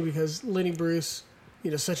very interesting because Lenny Bruce,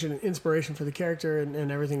 such an inspiration for the character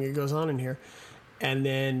and everything that goes on in here, and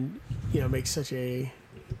then makes such a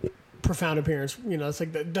profound appearance. It's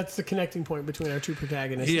like that's the connecting point between our two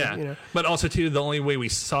protagonists. Yeah, but also too, the only way we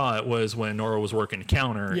saw it was when Nora was working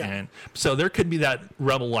counter, Yeah. and so there could be that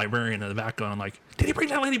rebel librarian in the back going like, "Did he bring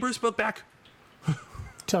that Lenny Bruce book back?"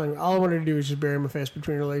 Telling her, all I wanted to do was just bury my face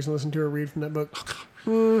between her legs and listen to her read from that book.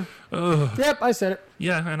 Yep, I said it.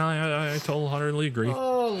 Yeah, and I wholeheartedly agree.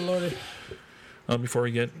 Oh, Lordy. Before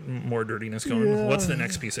we get more dirtiness going, what's the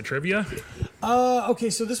next piece of trivia? Okay,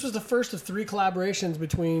 so this was the first of 3 collaborations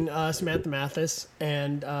between Samantha Mathis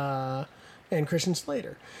and Christian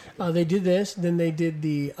Slater. They did this, then they did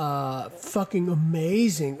the fucking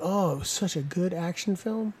amazing, such a good action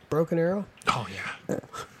film, Broken Arrow. Oh yeah.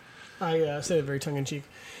 I said it very tongue-in-cheek.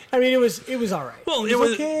 I mean, it was all right. Well, it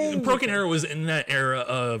was okay. Broken Arrow was in that era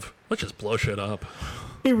of let's just blow shit up.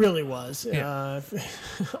 It really was. Yeah.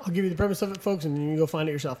 I'll give you the premise of it, folks, and you can go find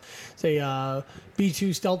it yourself. It's a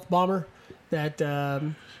B-2 stealth bomber that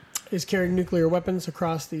is carrying nuclear weapons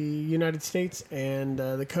across the United States, and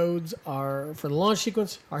the codes are for the launch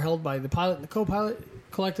sequence are held by the pilot and the co-pilot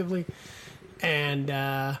collectively, and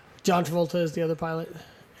John Travolta is the other pilot,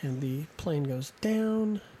 and the plane goes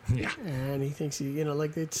down. Yeah. And he thinks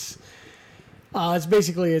it's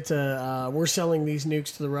basically we're selling these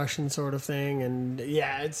nukes to the Russians sort of thing, and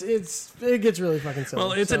yeah, it gets really fucking silly.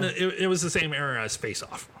 Well, it was the same era as Face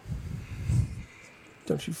Off.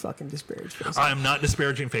 Don't you fucking disparage Face Off. I'm not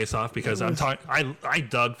disparaging Face Off because I'm talking. I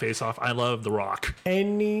dug Face Off. I love The Rock.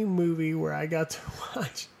 Any movie where I got to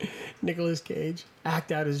watch Nicolas Cage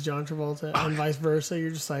act out as John Travolta and vice versa,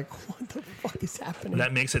 you're just like, what the fuck is happening?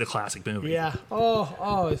 That makes it a classic movie. Yeah.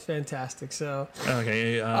 Oh, it's fantastic. So,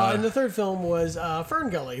 Okay. and the third film was Fern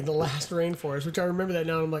Gully, The Last Rainforest, which I remember that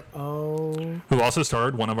now. And I'm like, oh, who also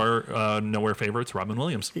starred one of our Nowhere favorites, Robin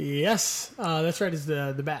Williams. yes, that's right. It's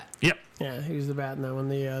the Bat. Yep. Yeah, he was the Bat in that one.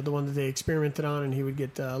 The one that they experimented on, and he would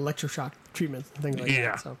get electroshock treatments and things like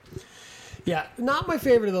Yeah. that. So, yeah, not my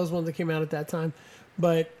favorite of those ones that came out at that time,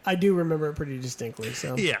 but I do remember it pretty distinctly.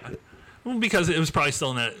 So Yeah. Well, because it was probably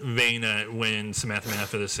still in that vein when Samantha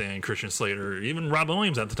Mathis and Christian Slater, even Robin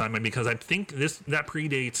Williams at the time, because I think that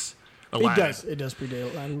predates Aladdin. it does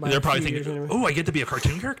predate Aladdin. By They're a probably few years thinking, anyway. "Oh, I get to be a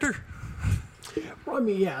cartoon character." Well, I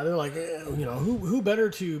mean, yeah, they're like, who better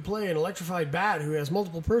to play an electrified bat who has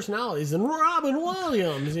multiple personalities than Robin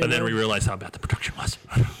Williams? But then we realized how bad the production was.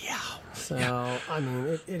 yeah. So I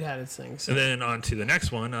mean, it had its things. So. And then on to the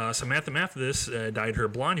next one. Samantha Mathis dyed her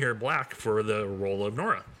blonde hair black for the role of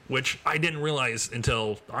Nora, which I didn't realize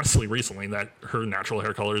until honestly recently that her natural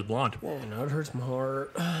hair color is blonde. Yeah, no, it hurts my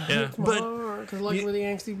heart. Yeah, because like with the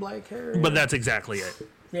angsty black hair. But that's exactly it.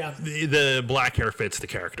 Yeah, The black hair fits the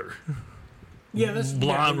character. yeah, that's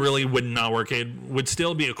Blonde yeah, really would not work. It would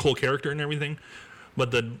still be a cool character and everything,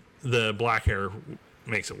 but the black hair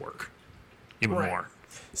makes it work even Right. more.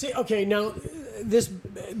 See, okay, now this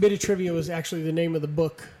bit of trivia was actually the name of the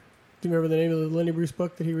book. Do you remember the name of the Lenny Bruce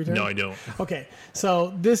book that he returned? No, I don't. Okay,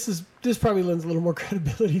 so this probably lends a little more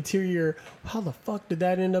credibility to your how the fuck did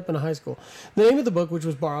that end up in a high school? The name of the book, which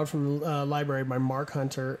was borrowed from the library by Mark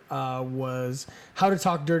Hunter, was How to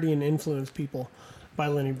Talk Dirty and Influence People by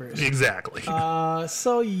Lenny Bruce. Exactly.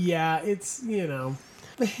 So yeah, it's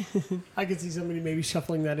I could see somebody maybe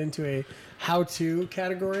shuffling that into a how-to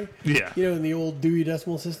category. Yeah. In the old Dewey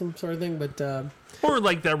Decimal System sort of thing, but. Or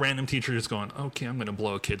like that random teacher just going, "Okay, I'm going to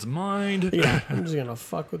blow a kid's mind." Yeah, I'm just gonna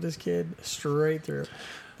fuck with this kid straight through.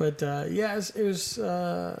 But yeah, it was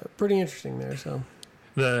pretty interesting there. So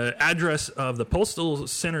The address of the Postal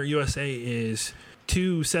Center USA is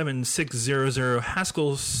 27600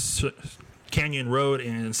 Haskell Canyon Road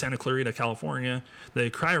in Santa Clarita, California. The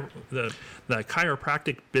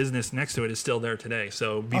chiropractic business next to it is still there today.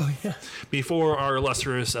 So before our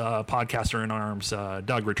illustrious podcaster in arms,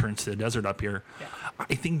 Doug, returns to the desert up here,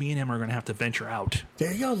 I think me and him are going to have to venture out.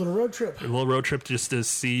 there you go, a little road trip. A little road trip just to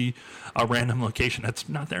see a random location that's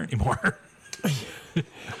not there anymore.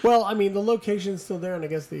 Well, I mean, the location's still there, and I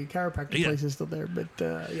guess the chiropractic place is still there. But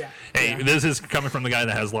yeah. Hey, yeah. this is coming from the guy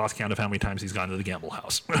that has lost count of how many times he's gone to the gamble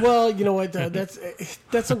house. Well, you know what? That's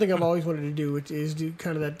something I've always wanted to do, which is do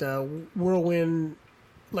kind of that whirlwind,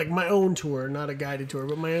 like my own tour, not a guided tour,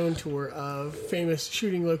 but my own tour of famous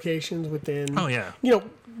shooting locations within. Oh, yeah.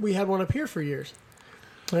 We had one up here for years.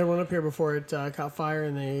 I had one up here before it caught fire,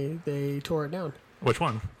 and they tore it down. Which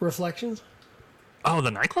one? Reflections. Oh,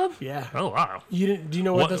 the nightclub? Yeah. Oh, wow. Do you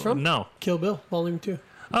know what that's from? No. Kill Bill, Volume 2.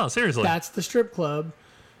 Oh, seriously? That's the strip club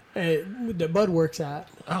that Bud works at.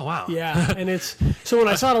 Oh, wow. Yeah, and it's so when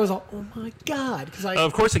I saw it, I was like, "Oh my god!" Because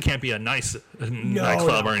Of course, it can't be a nice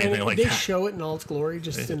nightclub or anything and like they that. show it in all its glory,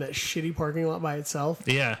 just in that shitty parking lot by itself.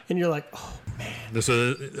 Yeah. And you're like, "Oh man." This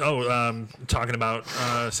is talking about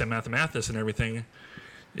Samantha Mathis and everything.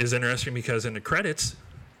 is interesting because in the credits,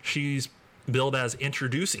 she's billed as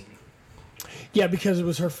introducing. Yeah, because it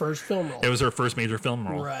was her first film role. It was her first major film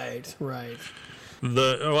role. Right.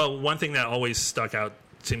 One thing that always stuck out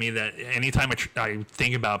to me that anytime I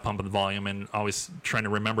think about Pump Up the Volume and always trying to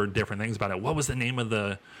remember different things about it, what was the name of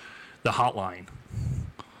the hotline?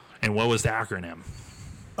 And what was the acronym?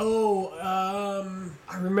 Oh,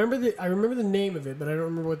 I remember the name of it, but I don't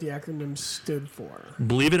remember what the acronym stood for.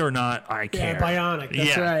 Believe it or not, I care. Yeah, Bionic.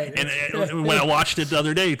 That's right. And when I watched it the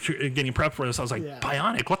other day, getting prepped for this, I was like,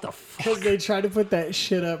 Bionic? What the fuck? Because they tried to put that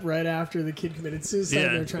shit up right after the kid committed suicide. Yeah.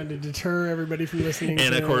 They're trying to deter everybody from listening.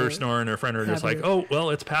 And to of course, Nora and her friend are just like, oh, well,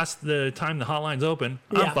 it's past the time the hotline's open.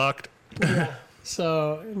 I'm fucked. Yeah.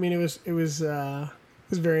 So, I mean, it was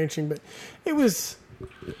very interesting, but it was.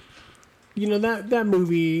 You know, that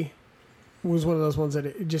movie was one of those ones that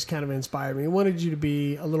it just kind of inspired me. It wanted you to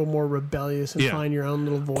be a little more rebellious and find your own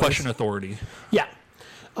little voice. Question authority. Yeah.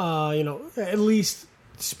 You know, at least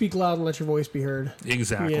speak loud and let your voice be heard.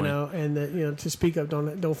 Exactly. You know, and that, you know, to speak up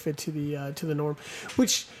don't fit to the norm,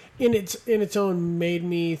 which in its own made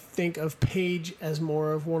me think of Paige as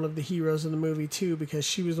more of one of the heroes of the movie too, because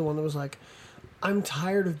she was the one that was like, I'm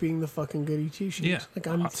tired of being the fucking goody two shoes. Yeah. Like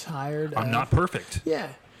I'm tired. I'm not perfect. Yeah.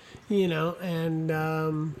 You know, and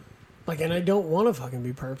and I don't want to fucking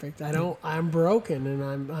be perfect. I'm broken,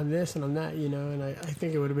 and I'm this and I'm that. You know, and I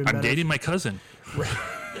think it would have been. I'm dating my cousin.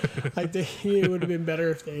 I think it would have been better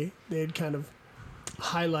if they had kind of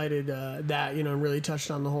highlighted that, you know, and really touched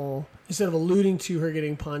on the whole, instead of alluding to her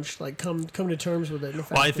getting punched, like come to terms with it.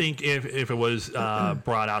 Well, I think if it was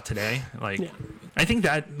brought out today, I think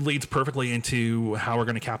that leads perfectly into how we're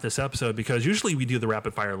going to cap this episode, because usually we do the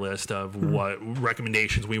rapid fire list of what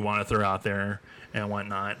recommendations we want to throw out there and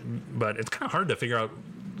whatnot, but it's kind of hard to figure out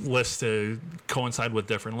lists to coincide with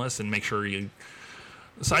different lists and make sure you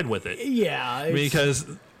side with it. Yeah. Because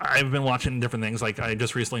I've been watching different things. Like I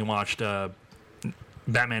just recently watched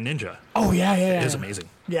Batman Ninja. Oh, yeah. It's amazing.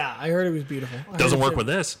 Yeah, I heard it was beautiful. Doesn't work with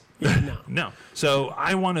this. Yeah, no. No. So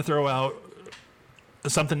I want to throw out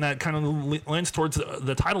something that kind of lends towards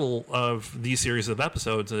the title of these series of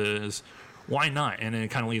episodes is Why Not? And it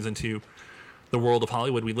kind of leads into the world of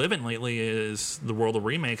Hollywood we live in lately, is the world of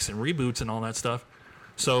remakes and reboots and all that stuff.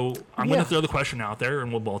 So I'm going to throw the question out there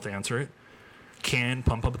and we'll both answer it. Can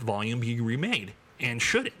Pump Up the Volume be remade? And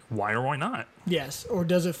should it? Why or why not? Yes. Or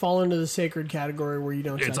does it fall into the sacred category where you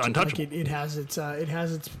don't touch It's it? untouchable. Like it has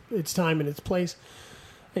its time and its place,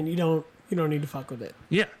 and you don't need to fuck with it.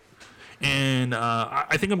 Yeah. And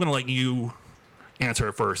I think I'm going to let you answer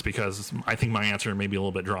it first, because I think my answer may be a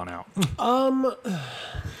little bit drawn out.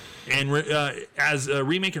 And as a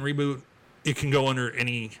remake and reboot, it can go under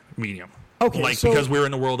any medium. Okay, because we're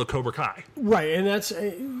in the world of Cobra Kai. Right, and that's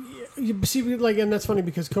you see, like, and that's funny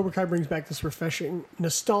because Cobra Kai brings back this refreshing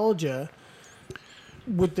nostalgia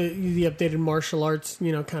with the updated martial arts,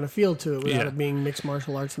 you know, kind of feel to it, without it being mixed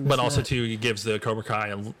martial arts. And but also too, it gives the Cobra Kai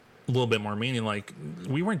a little bit more meaning. Like,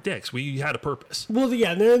 we weren't dicks; we had a purpose. Well,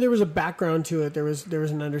 yeah, there was a background to it. There was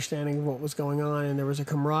an understanding of what was going on, and there was a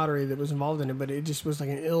camaraderie that was involved in it. But it just was like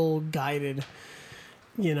an ill-guided,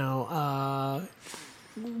 you know,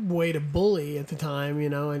 way to bully at the time, you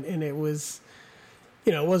know, and it was,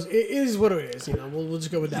 you know, it is what it is, you know. We'll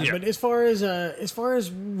just go with that. Yeah. But as far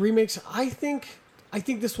as remakes, I think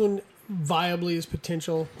this one viably is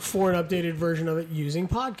potential for an updated version of it using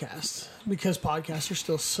podcasts, because podcasts are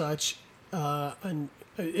still such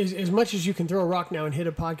as much as you can throw a rock now and hit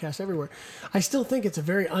a podcast everywhere. I still think it's a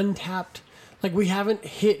very untapped, like, we haven't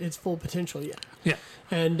hit its full potential yet. Yeah.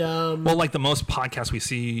 And well, like the most podcasts we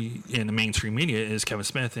see in the mainstream media is Kevin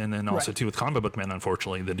Smith, and then also too with Comic Book Man,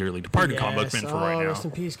 unfortunately, the dearly departed Comic Book Man for right now. Rest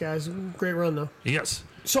in peace, guys. Great run though. Yes.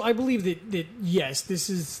 So I believe that yes, this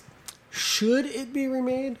is. Should it be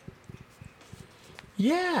remade?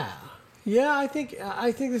 Yeah. I think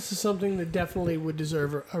this is something that definitely would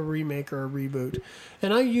deserve a remake or a reboot.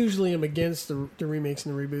 And I usually am against the remakes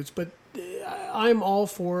and the reboots, but I'm all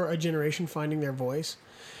for a generation finding their voice.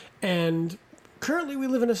 And currently we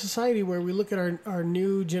live in a society where we look at our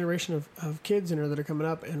new generation of kids that are coming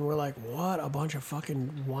up, and we're like, what a bunch of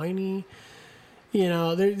fucking whiny. You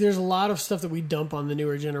know, there's a lot of stuff that we dump on the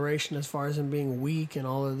newer generation as far as them being weak and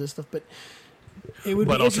all of this stuff. But it would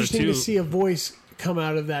be interesting to see a voice come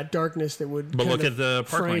out of that darkness that would. But look at the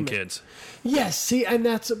Parkland kids. Yes, see, and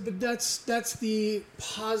that's the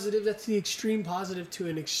positive. That's the extreme positive to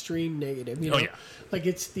an extreme negative. You know? Oh yeah, like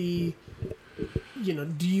it's the. You know,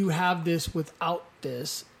 do you have this without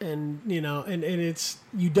this? And you know, and it's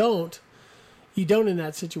you don't in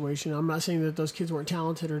that situation. I'm not saying that those kids weren't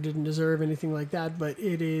talented or didn't deserve anything like that, but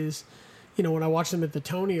it is, you know, when I watched them at the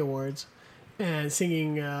Tony Awards, and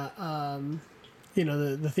singing, the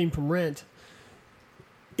theme from Rent.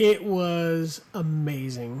 It was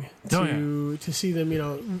amazing to see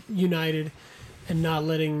them, united and not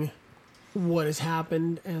letting what has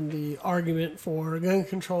happened and the argument for gun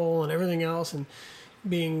control and everything else and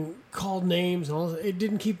being called names and all that. It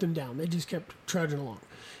didn't keep them down. They just kept trudging along.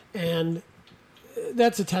 And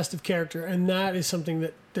that's a test of character, and that is something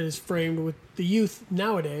that is framed with the youth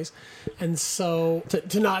nowadays. And so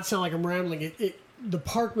to not sound like I'm rambling, the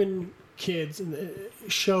Parkman kids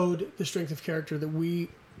showed the strength of character that we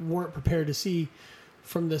weren't prepared to see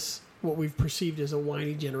from this, what we've perceived as a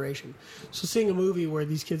whiny generation. So seeing a movie where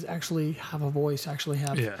these kids actually have a voice, actually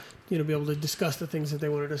have, be able to discuss the things that they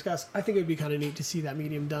want to discuss, I think it would be kind of neat to see that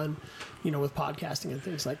medium done, with podcasting and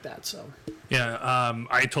things like that. So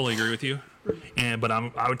I totally agree with you, but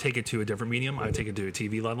I would take it to a different medium. I would take it to a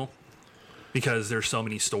TV level, because there's so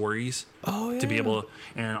many stories to be able to,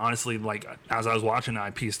 and honestly, like, as I was watching, I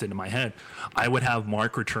pieced it into my head. I would have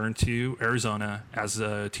Mark return to Arizona as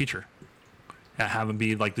a teacher, have him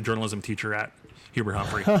be like the journalism teacher at Hubert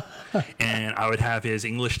Humphrey, and I would have his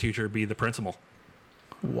English teacher be the principal.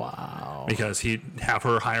 Wow. Because he'd have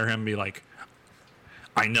her hire him and be like,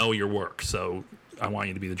 I know your work, so I want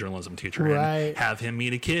you to be the journalism teacher. Right. And have him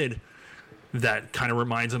meet a kid that kind of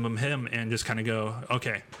reminds him of him, and just kind of go,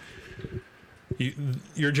 okay,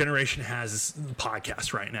 your generation has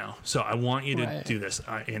podcasts right now, so I want you to do this,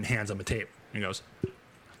 and hands him a tape. And goes,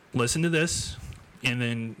 listen to this, and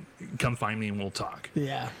then come find me and we'll talk.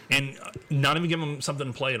 Yeah. And not even give him something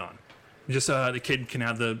to play it on. Just the kid can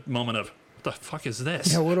have the moment of, what the fuck is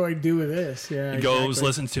this? Yeah, what do I do with this? Yeah. He goes,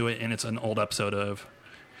 listens to it, and it's an old episode of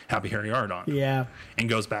Happy Harry Ardon. Yeah. And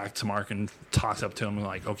goes back to Mark and talks up to him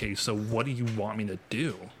like, okay, so what do you want me to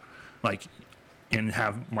do? Like, and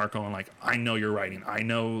have Mark going like, I know you're writing. I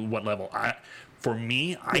know what level. I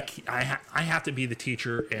have to be the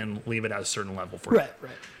teacher and leave it at a certain level for you. Right.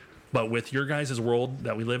 But with your guys' world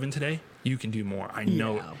that we live in today, you can do more. I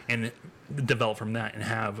know. And develop from that and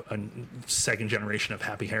have a second generation of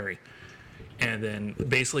Happy Harry. And then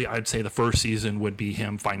basically I'd say the first season would be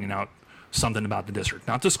him finding out something about the district.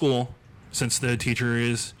 Not the school, since the teacher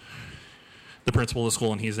is the principal of the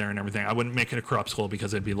school and he's there and everything. I wouldn't make it a corrupt school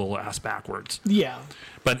because it'd be a little ass backwards. Yeah.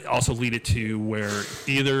 But also lead it to where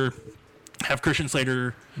either have Christian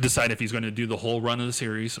Slater decide if he's going to do the whole run of the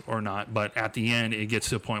series or not. But at the end, it gets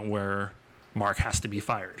to a point where Mark has to be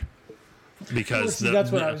fired. Because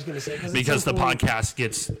that's what I was going to say. Because the podcast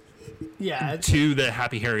gets to the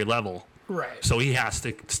Happy Harry level. Right. So he has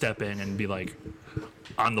to step in and be like,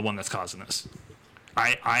 I'm the one that's causing this.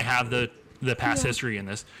 I have the past history in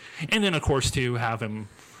this. And then, of course, to have him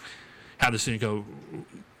have the student go,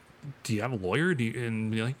 do you have a lawyer?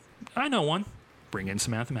 And be like, I know one. Bring in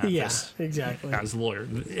Samantha Mathis. Yes, exactly. As the lawyer.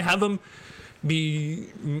 Have them be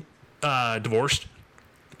divorced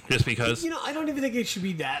just because. I don't even think it should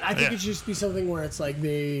be that. I think it should just be something where it's like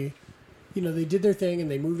they did their thing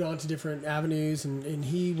and they moved on to different avenues, and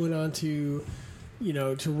he went on to,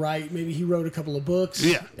 to write. Maybe he wrote a couple of books.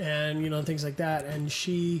 Yeah. And, things like that. And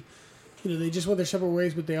she, they just went their separate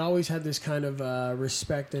ways, but they always had this kind of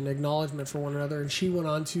respect and acknowledgement for one another. And she went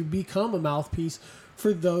on to become a mouthpiece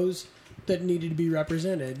for those that needed to be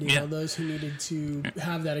represented, those who needed to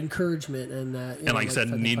have that encouragement and that. And like I said,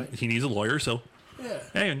 he needs a lawyer, so. Yeah.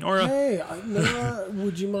 Hey, Nora. Hey, Nora,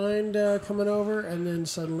 would you mind coming over? And then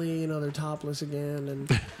suddenly, they're topless again.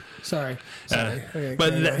 And sorry. Okay,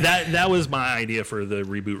 but that was my idea for the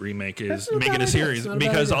reboot remake, is making a series,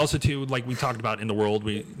 because also too, like we talked about in the world,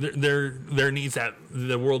 there needs that,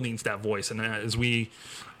 the world needs that voice, and as we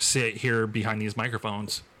sit here behind these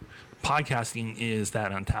microphones, podcasting is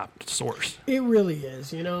that untapped source. It really is,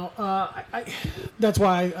 that's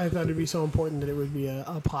why I thought it'd be so important that it would be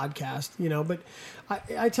a podcast, but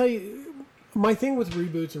I tell you, my thing with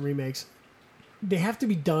reboots and remakes, they have to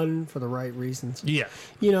be done for the right reasons. Yeah.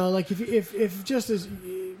 Like if just as,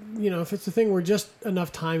 if it's a thing where just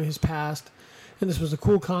enough time has passed and this was a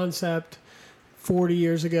cool concept 40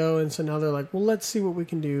 years ago, and so now they're like, well, let's see what we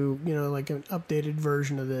can do, like an updated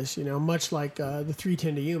version of this, much like the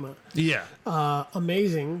 310 to Yuma. Yeah.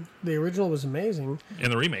 Amazing. The original was amazing.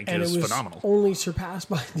 And the remake is phenomenal. Only surpassed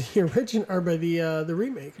by the original, or by the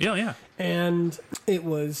remake. Yeah. And it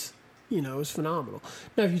was, it was phenomenal.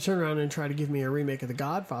 Now, if you turn around and try to give me a remake of The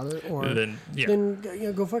Godfather, then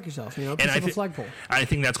go fuck yourself. Pick up a flagpole. I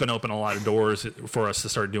think that's going to open a lot of doors for us to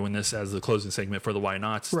start doing this as the closing segment for the Why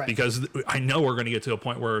Nots. Right. Because I know we're going to get to a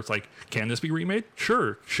point where it's like, can this be remade?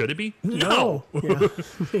 Sure. Should it be? No. Yeah.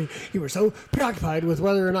 You were so preoccupied with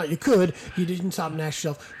whether or not you could, you didn't stop and ask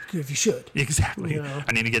yourself, if you should. Exactly. You know?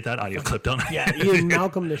 I need to get that audio clip, don't I? Yeah, Ian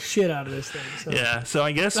Malcolm the shit out of this thing. So. Yeah. So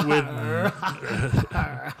I guess with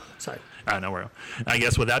Sorry. no worry. I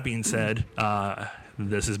guess with that being said,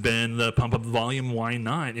 this has been the Pump Up the Volume. Why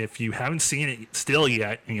not? If you haven't seen it still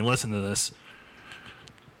yet, and you listen to this,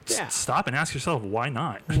 Yeah. stop and ask yourself, why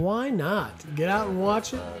not? Why not? Get out and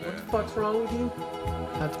watch it. What the fuck's wrong with you?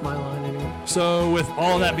 That's my line anyway. So with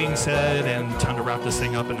all that being said, and time to wrap this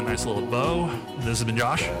thing up in a nice little bow, this has been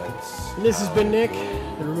Josh. And this has been Nick.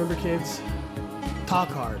 And remember, kids, talk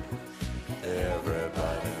hard.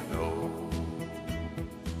 Everybody